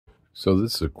So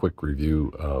this is a quick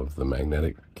review of the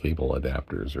magnetic cable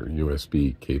adapters or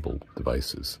USB cable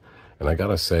devices. And I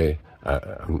gotta say, I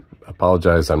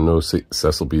apologize, I'm no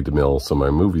Cecil B. DeMille, so my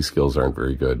movie skills aren't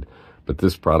very good, but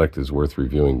this product is worth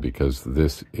reviewing because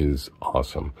this is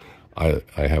awesome. I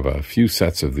have a few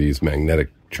sets of these magnetic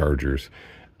chargers,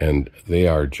 and they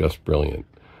are just brilliant.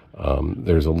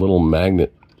 There's a little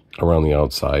magnet around the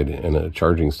outside and a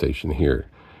charging station here.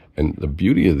 And the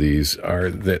beauty of these are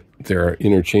that there are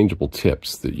interchangeable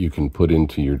tips that you can put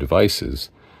into your devices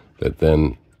that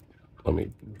then, let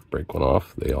me break one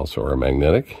off, they also are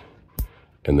magnetic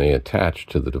and they attach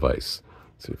to the device.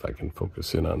 Let's see if I can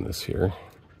focus in on this here.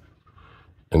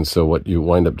 And so what you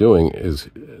wind up doing is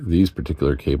these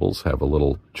particular cables have a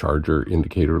little charger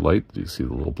indicator light. You see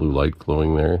the little blue light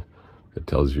glowing there? It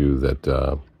tells you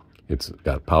that it's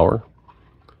got power.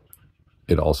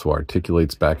 It also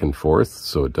articulates back and forth,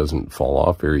 so it doesn't fall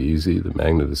off very easy. The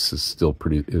magnet is still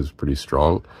pretty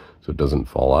strong, so it doesn't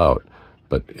fall out.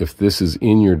 But if this is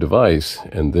in your device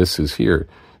and this is here,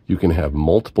 you can have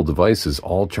multiple devices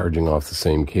all charging off the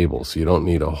same cable. So you don't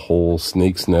need a whole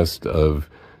snake's nest of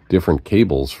different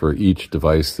cables for each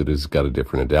device that has got a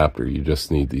different adapter. You just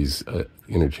need these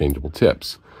interchangeable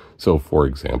tips. So for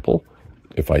example,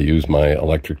 if I use my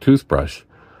electric toothbrush,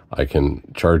 I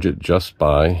can charge it just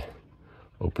by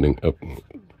opening up,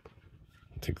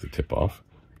 take the tip off,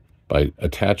 by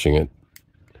attaching it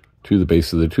to the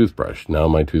base of the toothbrush. Now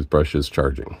my toothbrush is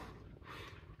charging.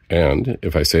 And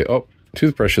if I say, oh,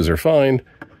 toothbrushes are fine,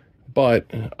 but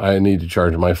I need to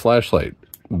charge my flashlight,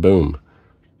 boom,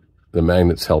 the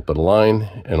magnets help it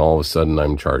align, and all of a sudden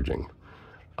I'm charging.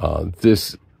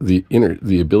 The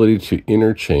ability to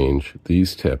interchange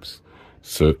these tips,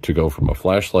 so to go from a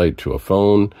flashlight to a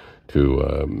phone,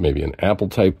 to maybe an Apple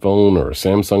type phone or a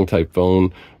Samsung type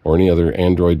phone or any other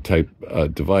Android type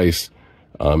device,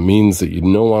 means that you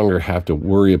no longer have to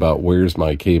worry about where's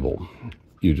my cable.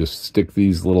 You just stick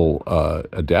these little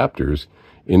adapters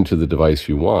into the device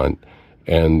you want,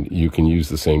 and you can use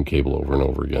the same cable over and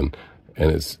over again.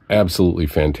 And it's absolutely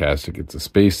fantastic. It's a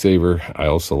space saver. I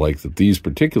also like that these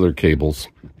particular cables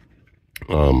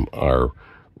are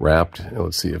wrapped.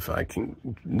 Let's see if I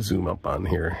can zoom up on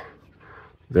here.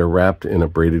 They're wrapped in a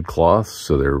braided cloth,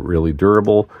 so they're really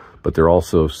durable, but they're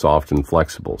also soft and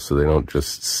flexible, so they don't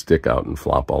just stick out and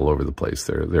flop all over the place.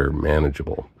 They're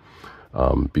manageable.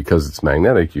 Because it's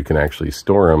magnetic, you can actually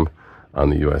store them on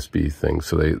the USB thing,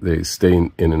 so they stay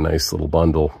in a nice little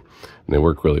bundle, and they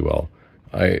work really well.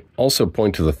 I also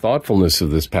point to the thoughtfulness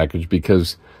of this package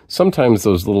because sometimes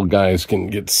those little guys can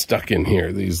get stuck in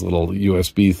here, these little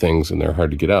USB things, and they're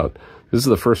hard to get out. This is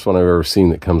the first one I've ever seen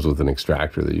that comes with an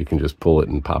extractor that you can just pull it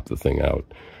and pop the thing out.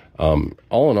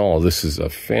 All in all, this is a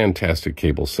fantastic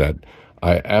cable set.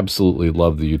 I absolutely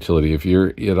love the utility. If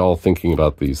you're at all thinking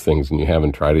about these things and you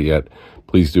haven't tried it yet,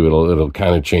 please do. It'll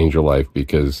kind of change your life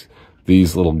because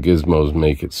these little gizmos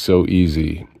make it so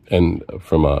easy. And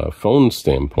from a phone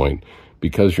standpoint,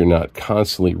 because you're not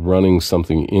constantly running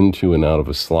something into and out of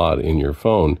a slot in your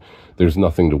phone, there's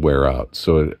nothing to wear out.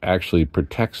 So it actually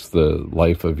protects the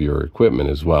life of your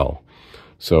equipment as well.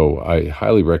 So I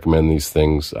highly recommend these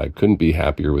things. I couldn't be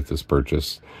happier with this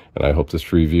purchase, and I hope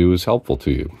this review is helpful to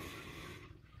you.